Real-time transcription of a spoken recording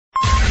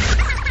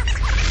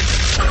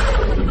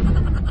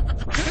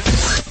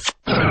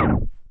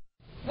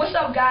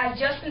up, guys?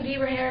 Justin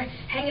Bieber here,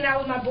 hanging out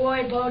with my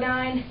boy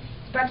Bodine.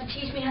 He's about to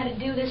teach me how to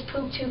do this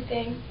Pook Toque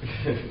thing.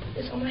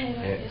 This on my head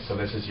like this. So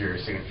this is your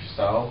signature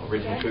style,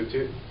 original Okay. Pook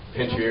Toque.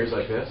 Pinch your ears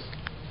like this.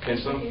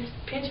 Pinch them.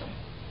 Pinch them.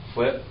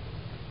 Flip.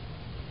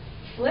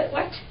 Flip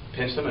what?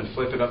 Pinch them and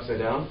flip it upside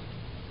down.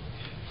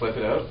 Flip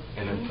it out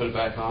and then put it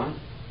back on.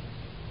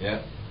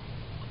 Yeah.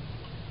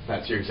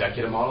 That's your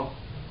executive model.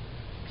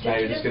 Now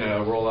you're just going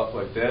to roll up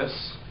like this,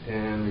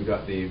 and we've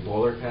got the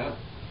bowler cap.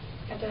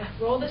 Got to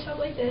roll this up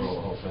like this. Roll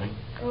the whole thing.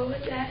 Go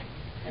like that.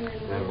 And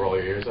then roll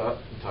your ears up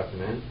and tuck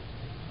them in.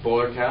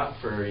 Bowler cap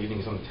for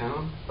evenings on the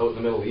town. Out in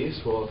the Middle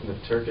East, roll up in the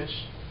Turkish.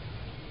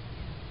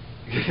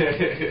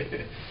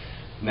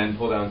 And then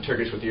pull down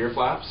Turkish with the ear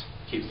flaps.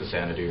 Keeps the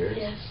sound of your ears.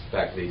 Yes.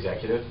 Back to the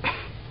executive.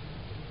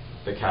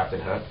 The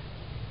Captain Hook.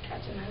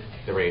 Captain Hook.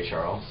 The Ray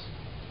Charles.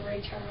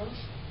 Ray Charles.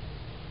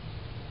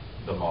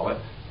 The mullet.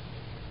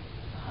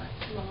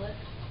 Mullet.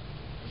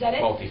 Is that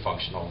it?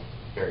 Multifunctional,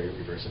 very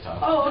versatile.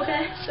 Oh,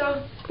 okay.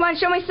 So Come on,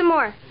 show me some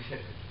more.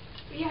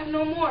 we have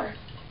no more.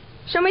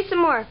 Show me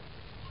some more.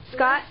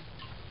 Scott?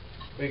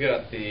 We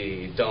got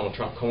the Donald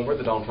Trump comber.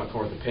 The Donald Trump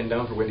comber with the pin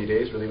down for windy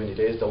days, really windy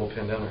days. Double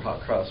pin down or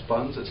hot cross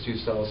buns. It's 2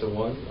 styles in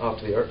 1. Off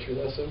to the archery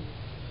lesson.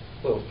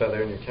 Little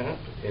feather in your cap,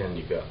 and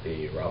you've got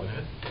the Robin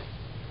Hood.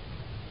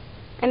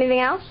 Anything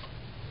else?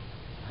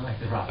 I like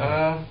the Robin.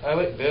 I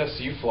like this.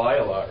 You fly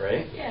a lot,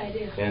 right? Yeah, I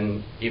do.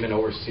 And even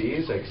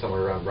overseas, like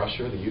somewhere around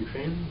Russia or the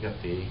Ukraine, you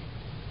got the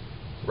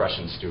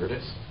Russian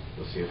stewardess.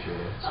 We'll see a few of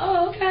those.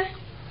 Oh, okay.